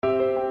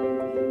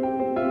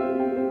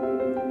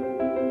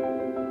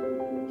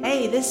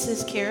This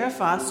is Kara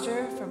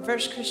Foster from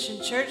First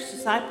Christian Church,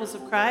 Disciples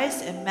of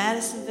Christ in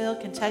Madisonville,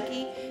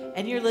 Kentucky,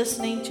 and you're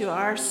listening to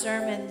our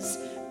sermons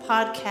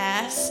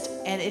podcast.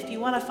 And if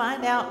you want to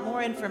find out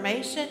more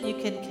information, you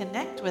can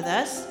connect with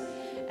us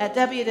at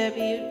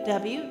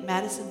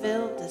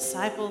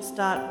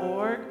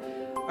www.madisonvilledisciples.org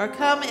or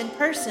come in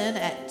person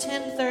at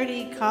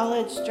 1030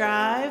 College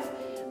Drive,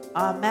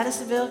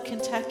 Madisonville,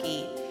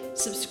 Kentucky.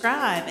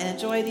 Subscribe and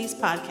enjoy these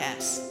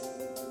podcasts.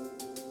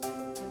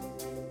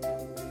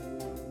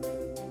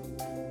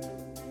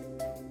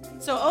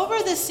 So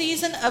over the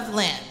season of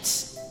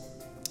Lent,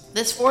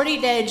 this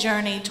 40-day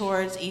journey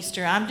towards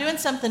Easter, I'm doing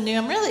something new.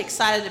 I'm really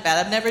excited about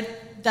it. I've never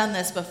done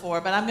this before,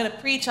 but I'm going to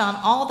preach on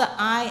all the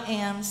I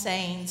am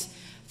sayings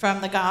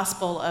from the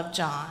Gospel of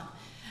John.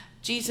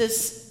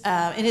 Jesus,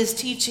 in his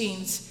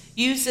teachings,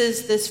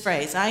 uses this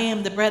phrase, I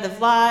am the bread of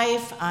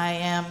life, I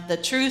am the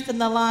truth and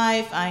the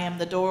life, I am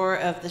the door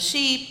of the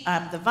sheep,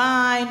 I'm the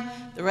vine,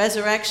 the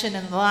resurrection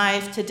and the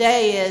life.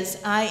 Today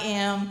is, I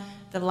am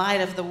the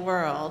light of the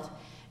world.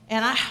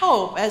 And I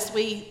hope as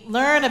we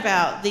learn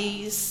about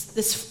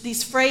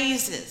these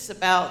phrases,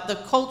 about the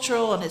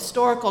cultural and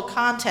historical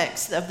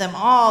context of them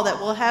all, that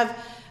we'll have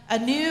a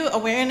new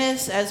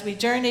awareness as we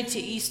journey to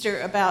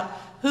Easter about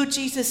who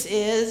Jesus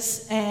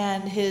is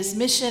and his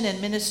mission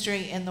and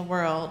ministry in the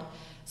world.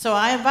 So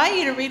I invite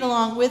you to read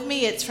along with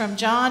me. It's from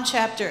John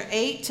chapter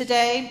 8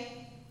 today,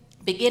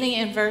 beginning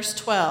in verse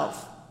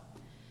 12.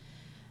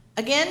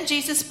 Again,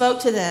 Jesus spoke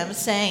to them,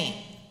 saying,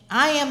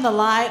 I am the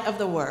light of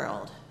the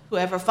world.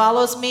 Whoever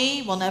follows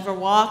me will never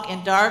walk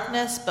in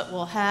darkness, but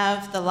will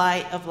have the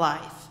light of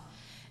life.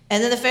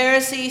 And then the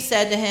Pharisees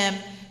said to him,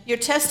 You're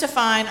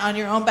testifying on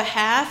your own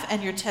behalf,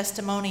 and your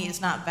testimony is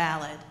not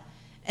valid.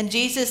 And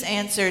Jesus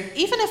answered,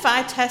 Even if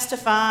I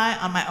testify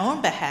on my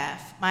own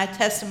behalf, my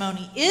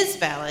testimony is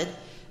valid,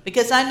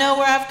 because I know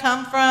where I've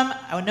come from,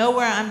 I know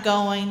where I'm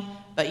going,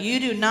 but you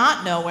do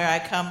not know where I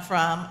come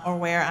from or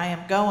where I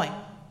am going.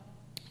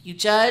 You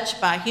judge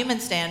by human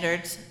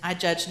standards, I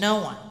judge no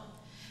one.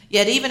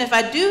 Yet even if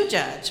I do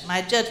judge,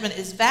 my judgment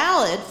is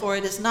valid, for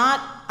it is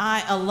not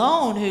I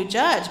alone who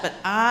judge, but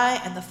I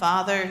and the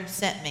Father who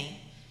sent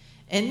me.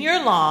 In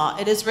your law,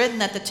 it is written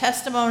that the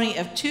testimony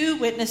of two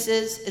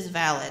witnesses is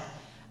valid.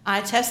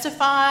 I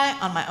testify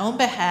on my own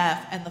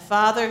behalf, and the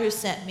Father who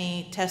sent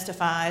me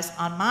testifies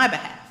on my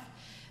behalf.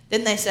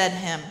 Then they said to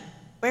him,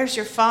 Where's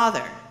your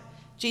Father?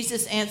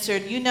 Jesus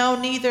answered, You know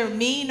neither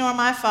me nor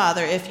my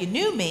Father. If you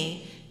knew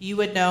me, you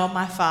would know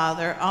my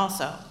Father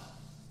also.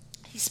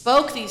 He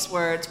spoke these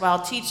words while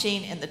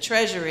teaching in the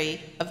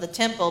treasury of the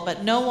temple,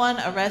 but no one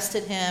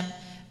arrested him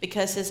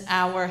because his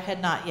hour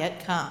had not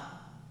yet come.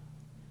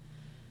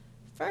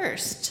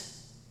 First,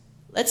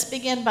 let's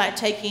begin by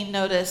taking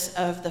notice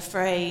of the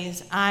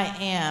phrase, I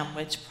am,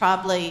 which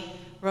probably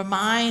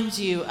reminds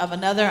you of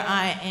another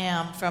I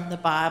am from the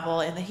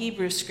Bible in the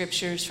Hebrew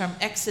scriptures from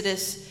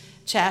Exodus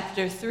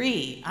chapter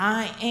 3.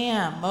 I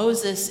am.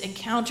 Moses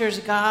encounters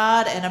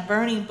God in a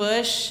burning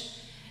bush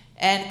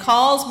and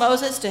calls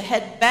Moses to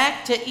head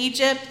back to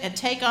Egypt and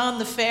take on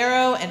the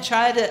Pharaoh and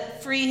try to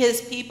free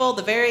his people,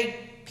 the very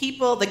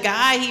people, the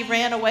guy he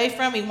ran away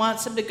from. He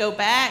wants him to go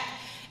back.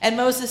 And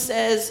Moses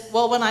says,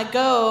 well, when I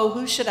go,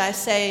 who should I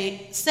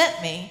say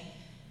sent me?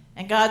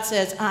 And God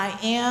says, I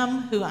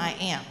am who I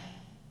am.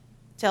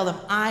 Tell them,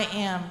 I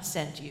am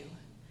sent you.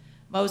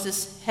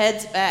 Moses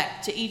heads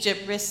back to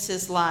Egypt, risks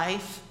his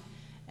life,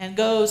 and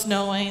goes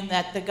knowing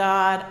that the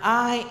God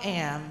I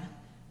am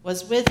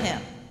was with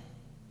him.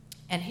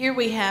 And here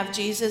we have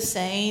Jesus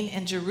saying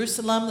in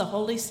Jerusalem, the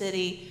holy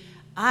city,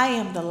 I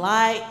am the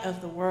light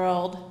of the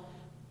world.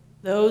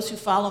 Those who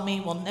follow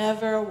me will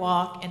never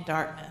walk in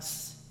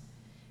darkness.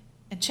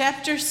 In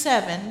chapter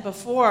 7,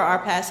 before our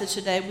passage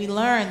today, we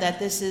learn that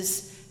this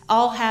is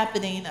all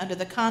happening under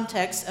the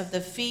context of the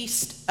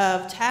Feast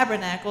of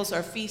Tabernacles,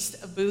 or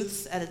Feast of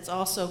Booths, as it's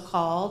also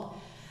called.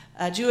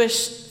 A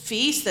Jewish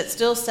feast that's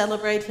still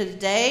celebrated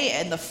today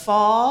in the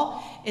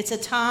fall. It's a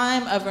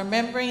time of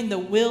remembering the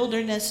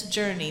wilderness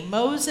journey.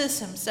 Moses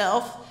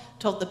himself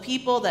told the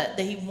people that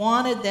he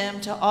wanted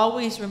them to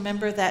always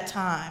remember that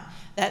time,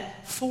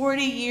 that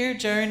 40-year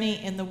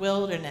journey in the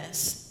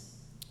wilderness,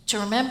 to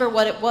remember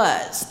what it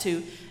was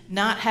to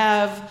not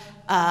have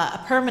a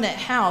permanent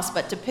house,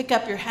 but to pick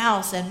up your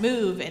house and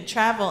move and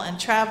travel and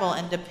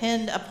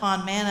depend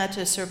upon manna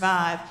to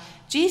survive.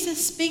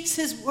 Jesus speaks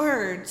his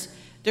words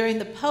during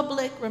the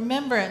public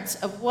remembrance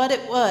of what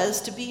it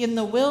was to be in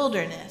the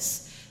wilderness.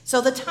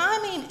 So the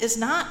timing is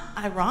not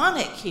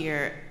ironic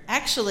here.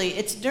 Actually,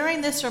 it's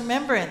during this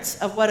remembrance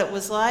of what it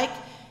was like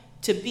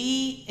to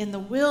be in the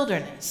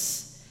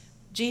wilderness.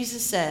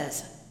 Jesus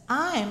says,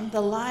 I'm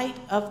the light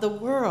of the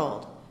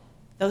world.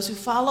 Those who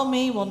follow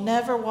me will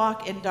never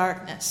walk in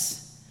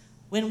darkness.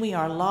 When we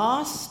are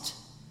lost,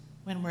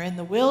 when we're in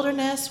the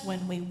wilderness,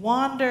 when we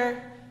wander,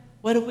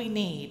 what do we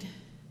need?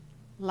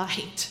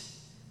 Light.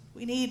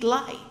 We need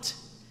light.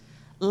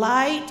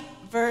 Light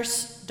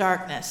versus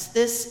darkness.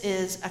 This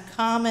is a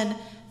common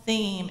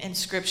theme in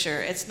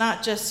Scripture. It's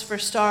not just for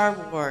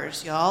Star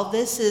Wars, y'all.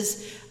 This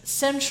is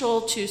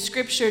central to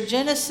Scripture.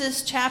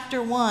 Genesis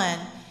chapter 1.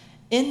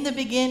 In the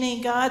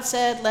beginning, God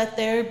said, "Let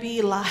there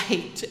be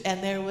light,"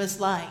 and there was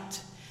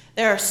light.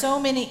 There are so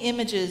many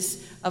images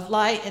of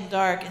light and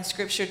dark in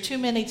Scripture, too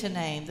many to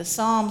name. The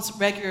Psalms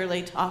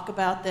regularly talk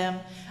about them.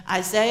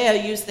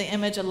 Isaiah used the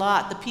image a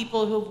lot. The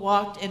people who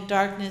walked in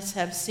darkness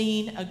have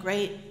seen a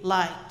great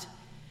light.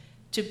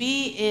 To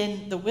be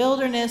in the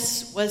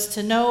wilderness was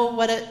to know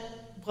what it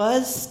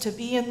was to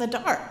be in the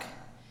dark.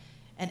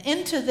 And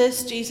into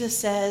this, Jesus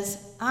says,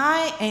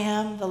 "I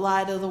am the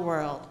light of the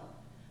world.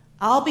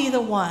 I'll be the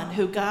one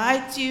who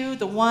guides you,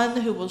 the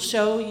one who will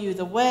show you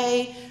the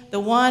way, the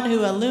one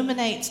who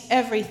illuminates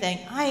everything.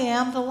 I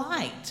am the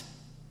light."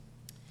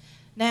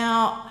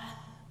 Now,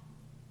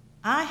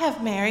 I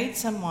have married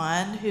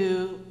someone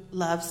who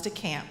loves to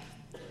camp.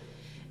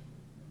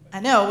 I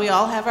know we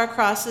all have our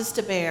crosses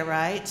to bear,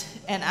 right?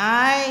 And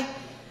I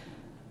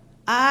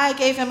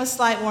gave him a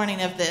slight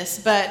warning of this,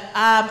 but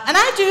and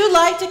I do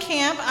like to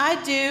camp.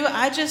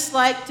 I just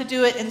like to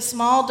do it in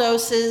small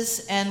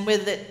doses and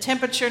with the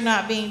temperature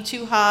not being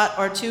too hot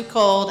or too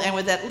cold, and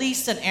with at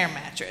least an air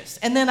mattress.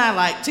 And then I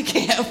like to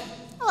camp.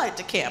 I like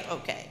to camp,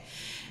 okay.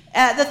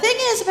 The thing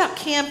is about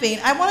camping,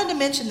 I wanted to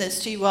mention this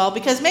to you all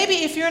because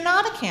maybe if you're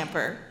not a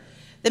camper,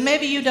 then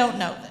maybe you don't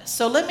know this.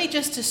 So let me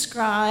just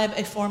describe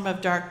a form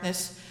of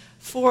darkness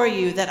for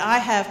you that I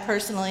have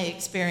personally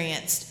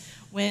experienced.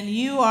 When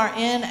you are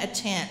in a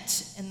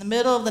tent in the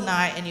middle of the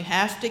night and you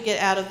have to get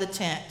out of the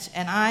tent,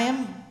 and I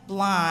am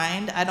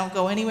blind, I don't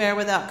go anywhere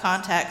without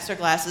contacts or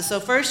glasses. So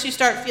first you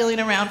start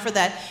feeling around for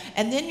that,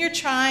 and then you're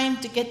trying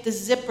to get the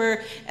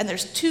zipper, and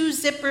there's two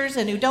zippers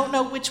and you don't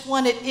know which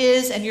one it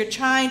is, and you're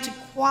trying to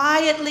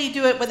quietly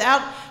do it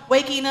without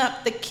waking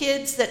up the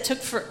kids that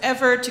took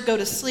forever to go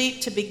to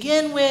sleep to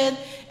begin with,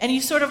 and you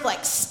sort of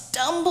like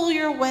stumble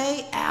your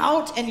way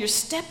out, and you're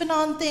stepping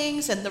on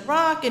things and the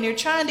rock, and you're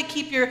trying to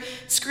keep your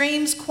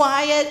screams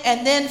quiet,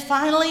 and then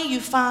finally you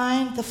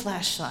find the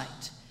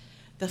flashlight.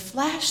 The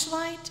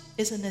flashlight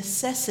is a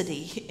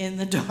necessity in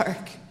the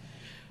dark.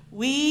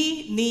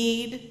 We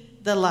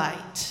need the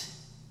light.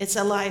 It's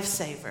a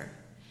lifesaver.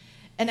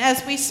 And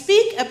as we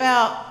speak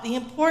about the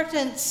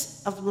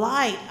importance of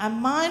light,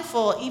 I'm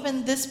mindful,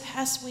 even this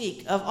past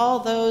week, of all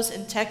those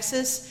in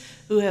Texas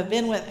who have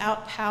been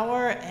without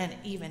power and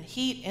even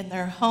heat in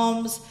their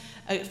homes.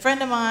 A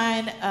friend of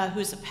mine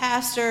who's a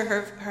pastor,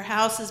 her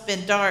house has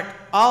been dark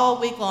all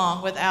week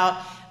long without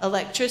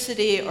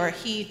electricity or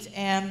heat,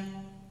 and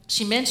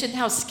she mentioned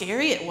how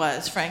scary it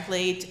was,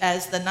 frankly,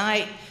 as the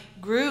night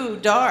grew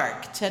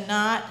dark, to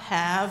not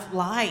have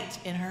light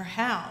in her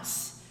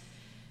house.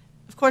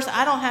 Of course,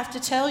 I don't have to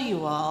tell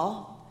you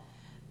all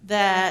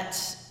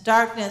that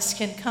darkness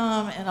can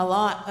come in a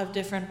lot of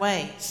different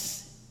ways.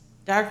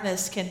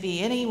 Darkness can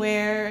be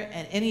anywhere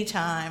at any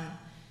time.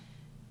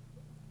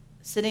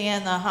 Sitting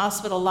in the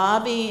hospital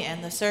lobby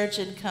and the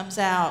surgeon comes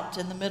out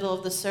in the middle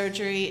of the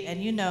surgery,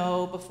 and you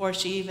know before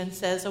she even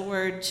says a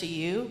word to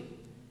you,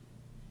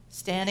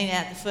 standing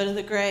at the foot of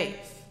the grave.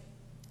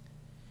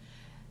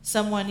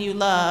 Someone you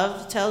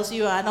love tells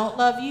you, "I don't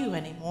love you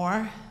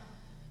anymore."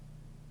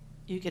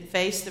 You can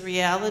face the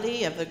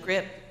reality of the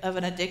grip of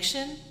an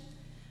addiction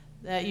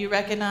that you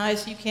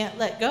recognize you can't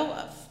let go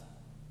of.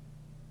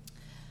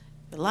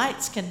 The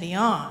lights can be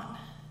on,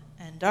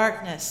 and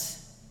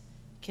darkness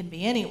can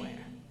be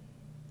anywhere.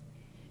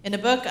 In a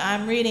book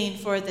I'm reading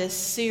for this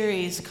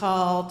series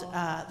called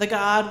The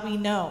God We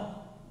Know,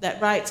 that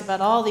writes about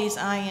all these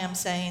I am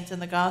sayings in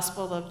the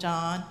Gospel of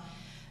John,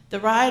 the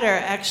writer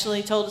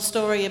actually told a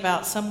story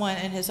about someone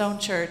in his own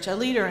church, a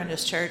leader in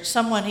his church,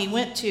 someone he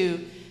went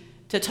to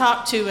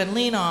talk to and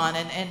lean on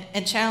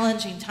in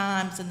challenging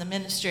times in the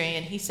ministry.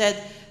 And he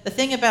said the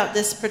thing about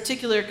this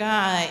particular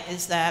guy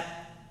is that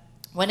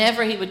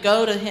whenever he would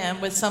go to him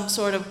with some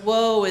sort of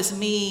woe is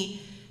me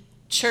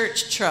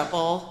church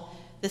trouble,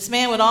 this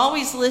man would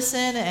always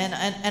listen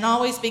and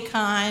always be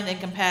kind and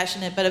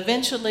compassionate, but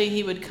eventually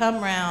he would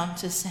come around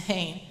to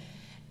saying,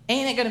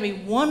 "Ain't it going to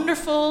be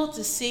wonderful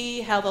to see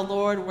how the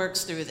Lord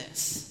works through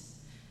this?"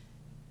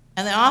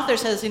 And the author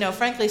says,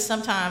 frankly,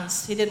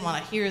 sometimes he didn't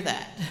want to hear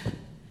that.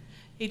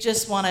 He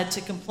just wanted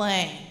to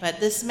complain. But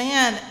this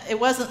man, it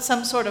wasn't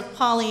some sort of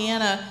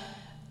Pollyanna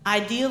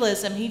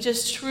idealism. He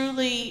just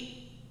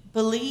truly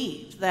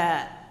believed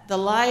that the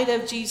light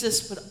of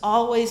Jesus would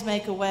always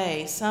make a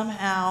way,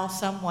 somehow,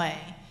 some way.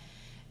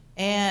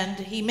 And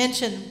he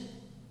mentioned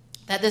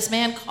that this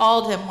man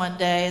called him one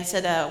day and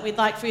said, "We'd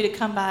like for you to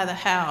come by the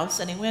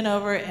house." And he went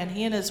over, and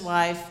he and his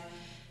wife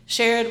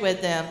shared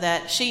with them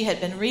that she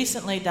had been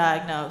recently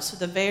diagnosed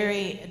with a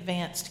very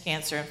advanced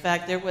cancer. In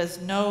fact, there was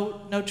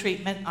no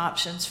treatment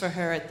options for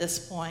her at this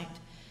point.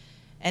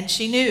 And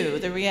she knew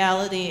the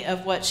reality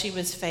of what she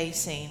was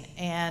facing.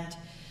 And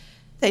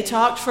they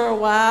talked for a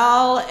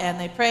while, and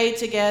they prayed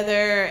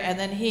together, and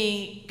then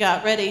he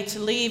got ready to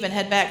leave and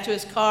head back to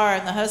his car,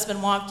 and the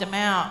husband walked him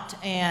out.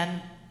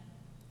 And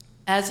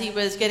as he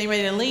was getting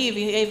ready to leave,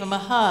 he gave him a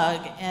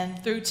hug,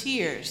 and through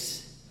tears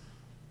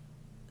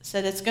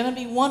said, "It's going to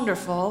be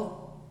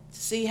wonderful, to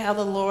see how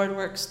the Lord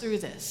works through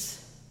this.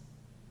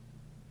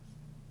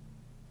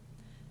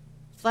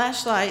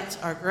 Flashlights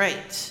are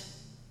great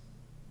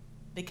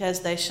because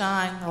they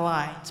shine the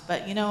light.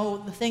 But you know,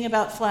 the thing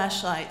about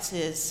flashlights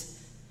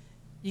is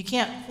you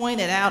can't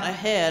point it out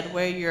ahead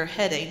where you're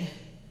heading.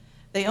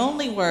 They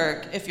only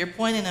work if you're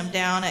pointing them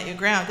down at your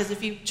ground. Because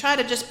if you try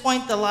to just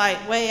point the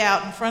light way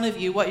out in front of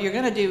you, what you're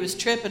going to do is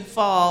trip and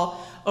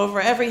fall over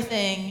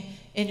everything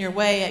in your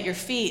way at your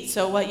feet.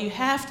 So what you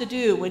have to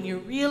do when you're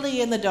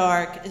really in the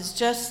dark is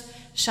just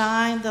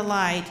shine the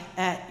light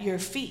at your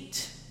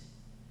feet.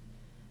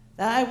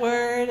 Thy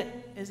word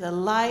is a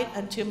light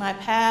unto my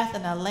path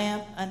and a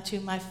lamp unto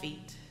my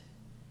feet.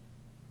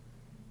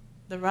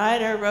 The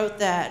writer wrote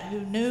that, who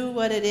knew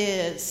what it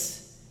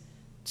is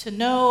to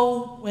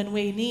know when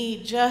we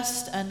need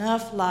just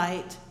enough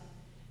light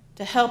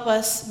to help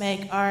us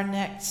make our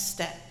next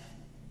step.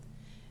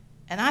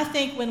 And I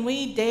think when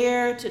we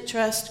dare to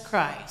trust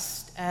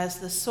Christ as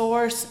the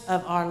source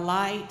of our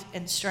light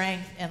and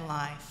strength in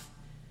life,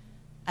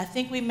 I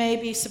think we may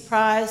be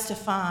surprised to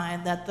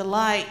find that the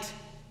light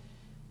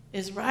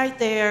is right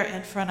there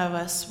in front of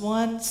us,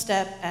 one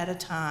step at a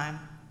time.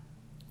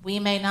 We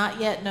may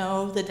not yet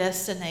know the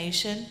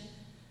destination,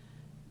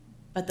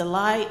 but the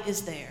light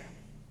is there.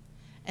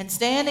 And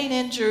standing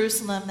in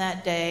Jerusalem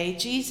that day,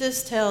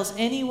 Jesus tells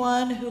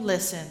anyone who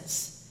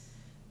listens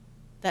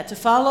that to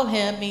follow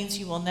him means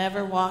you will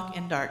never walk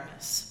in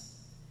darkness.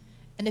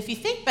 And if you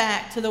think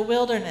back to the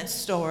wilderness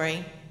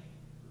story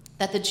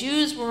that the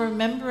Jews were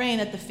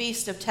remembering at the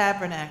Feast of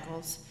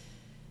Tabernacles,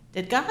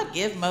 did God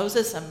give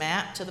Moses a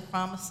map to the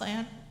Promised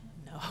Land?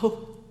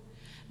 No.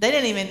 They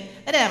didn't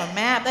have a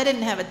map. They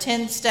didn't have a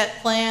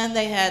 10-step plan.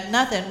 They had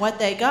nothing. What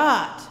they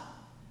got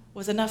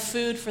was enough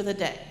food for the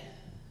day,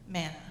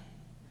 manna.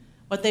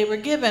 What they were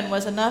given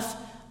was enough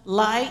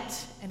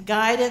light and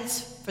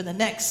guidance for the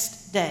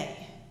next day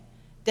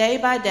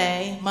by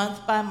day,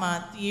 month by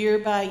month, year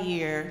by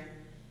year,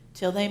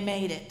 till they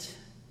made it.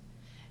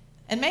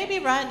 And maybe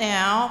right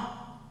now,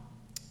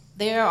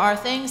 there are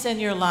things in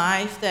your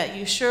life that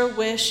you sure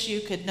wish you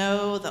could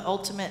know the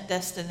ultimate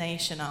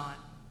destination on.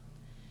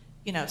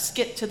 You know,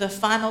 skip to the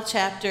final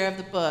chapter of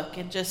the book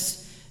and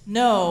just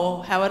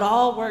know how it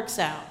all works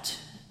out.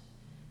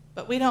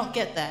 But we don't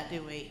get that,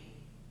 do we?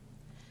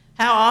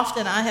 How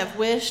often I have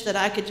wished that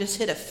I could just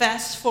hit a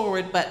fast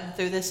forward button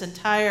through this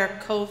entire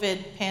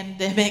COVID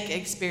pandemic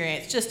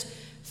experience. Just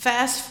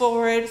fast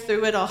forward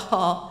through it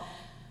all.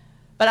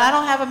 But I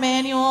don't have a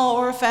manual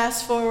or a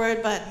fast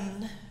forward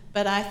button.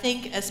 But I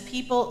think as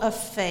people of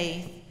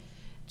faith,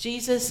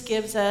 Jesus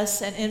gives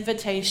us an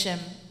invitation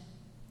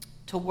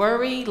to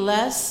worry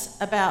less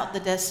about the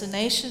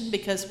destination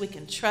because we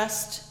can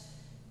trust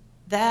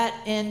that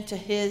into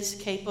his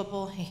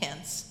capable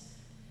hands,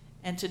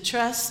 and to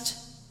trust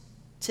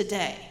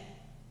today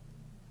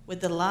with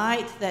the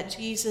light that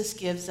Jesus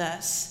gives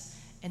us,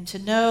 and to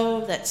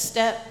know that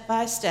step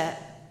by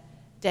step,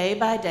 day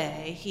by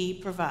day, he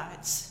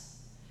provides.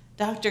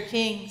 Dr.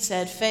 King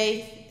said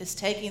faith is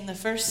taking the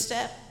first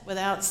step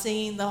without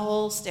seeing the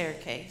whole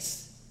staircase.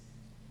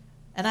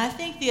 And I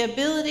think the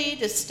ability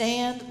to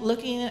stand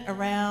looking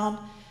around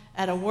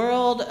at a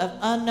world of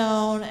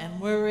unknown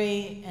and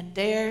worry and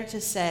dare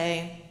to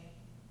say,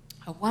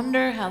 I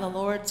wonder how the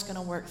Lord's going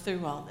to work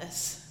through all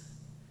this.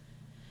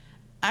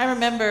 I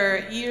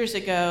remember years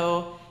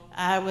ago,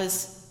 I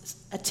was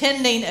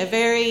attending a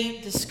very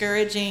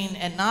discouraging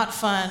and not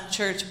fun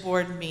church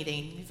board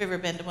meeting. You've ever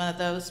been to one of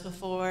those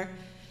before?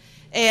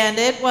 And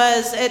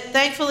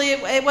thankfully,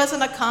 it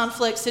wasn't a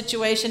conflict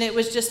situation. It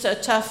was just a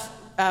tough,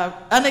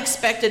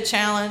 unexpected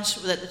challenge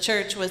that the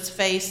church was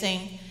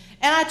facing.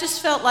 And I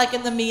just felt like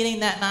in the meeting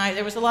that night,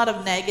 there was a lot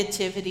of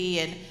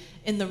negativity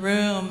in the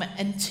room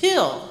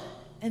until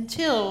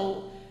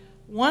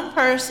one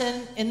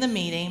person in the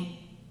meeting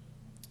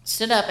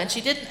stood up, and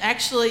she didn't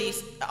actually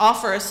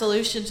offer a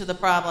solution to the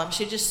problem.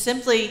 She just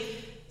simply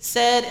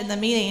said in the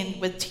meeting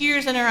with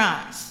tears in her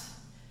eyes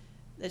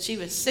that she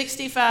was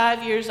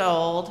 65 years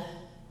old,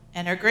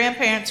 and her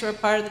grandparents were a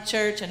part of the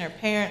church, and her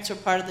parents were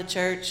part of the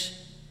church,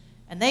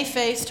 and they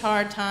faced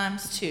hard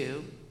times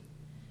too.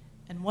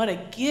 And what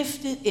a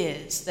gift it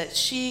is that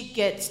she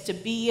gets to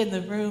be in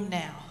the room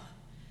now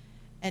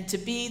and to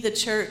be the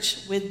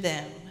church with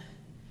them,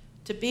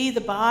 to be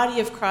the body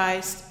of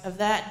Christ of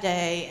that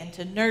day and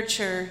to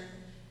nurture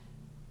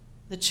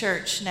the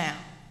church now.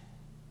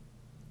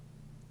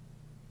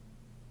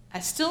 I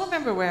still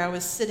remember where I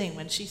was sitting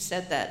when she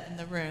said that in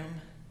the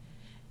room.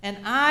 And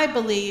I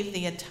believe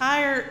the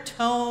entire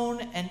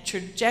tone and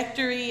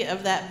trajectory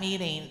of that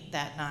meeting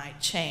that night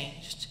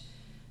changed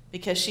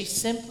because she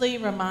simply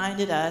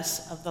reminded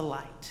us of the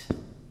light.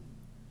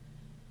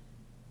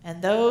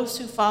 And those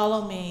who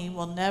follow me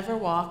will never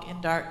walk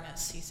in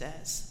darkness, he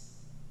says.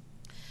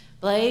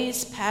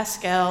 Blaise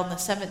Pascal in the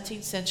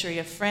 17th century,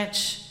 a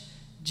French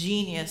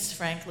genius,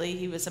 frankly.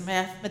 He was a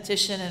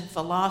mathematician and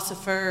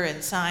philosopher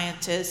and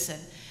scientist.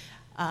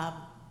 And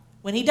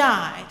when he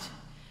died,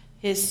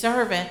 his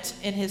servant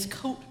in his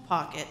coat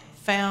pocket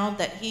found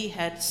that he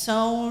had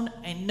sewn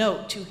a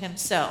note to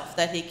himself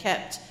that he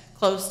kept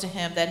close to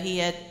him that he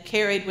had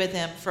carried with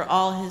him for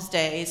all his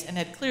days and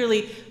had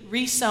clearly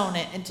resewn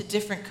it into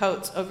different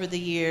coats over the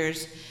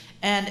years.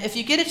 And if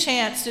you get a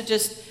chance to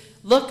just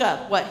look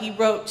up what he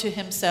wrote to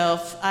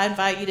himself, I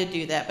invite you to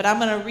do that. But I'm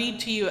going to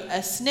read to you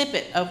a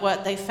snippet of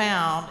what they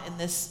found in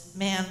this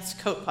man's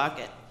coat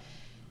pocket.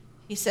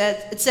 It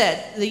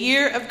said, the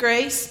year of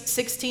grace,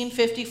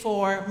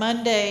 1654,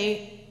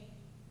 Monday,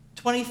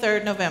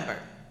 23rd November.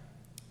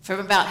 From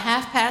about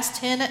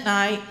 10:30 at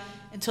night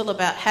until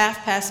about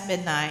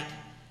midnight,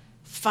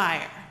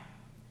 fire.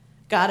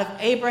 God of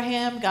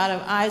Abraham, God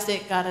of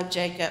Isaac, God of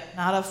Jacob,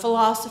 not of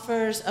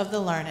philosophers, of the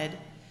learned.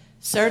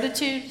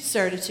 Certitude,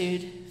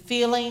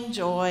 feeling,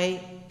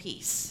 joy,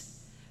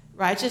 peace.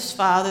 Righteous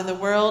Father, the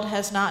world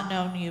has not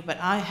known you, but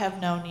I have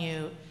known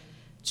you.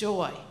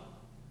 Joy,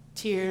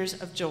 tears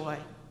of joy.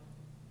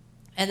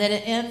 And then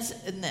it ends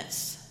in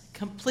this: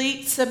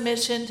 complete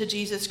submission to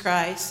Jesus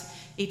Christ,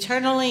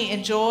 eternally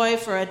enjoy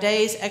for a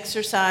day's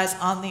exercise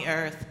on the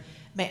earth.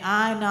 May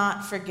I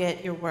not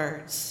forget your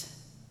words.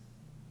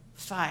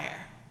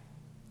 Fire.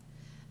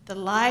 The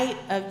light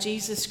of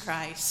Jesus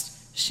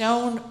Christ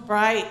shone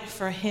bright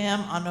for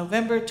him on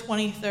November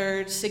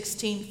 23rd,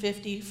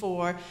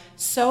 1654.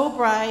 So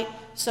bright,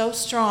 so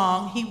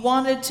strong, he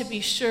wanted to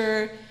be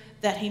sure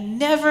that he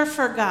never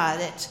forgot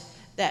it,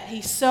 that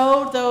he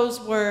sewed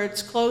those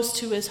words close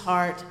to his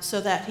heart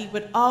so that he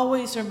would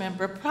always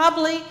remember,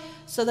 probably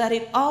so that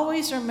he'd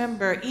always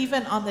remember,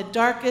 even on the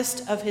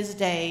darkest of his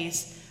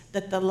days,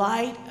 that the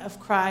light of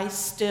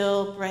Christ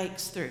still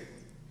breaks through.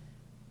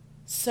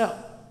 So,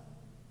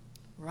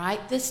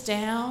 write this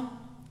down.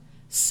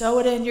 Sew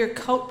it in your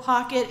coat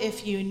pocket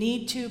if you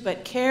need to,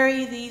 but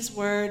carry these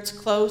words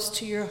close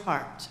to your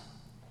heart.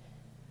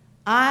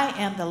 I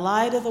am the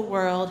light of the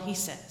world, he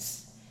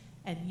says,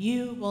 and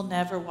you will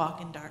never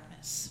walk in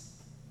darkness.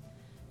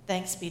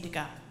 Thanks be to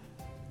God.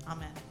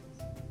 Amen.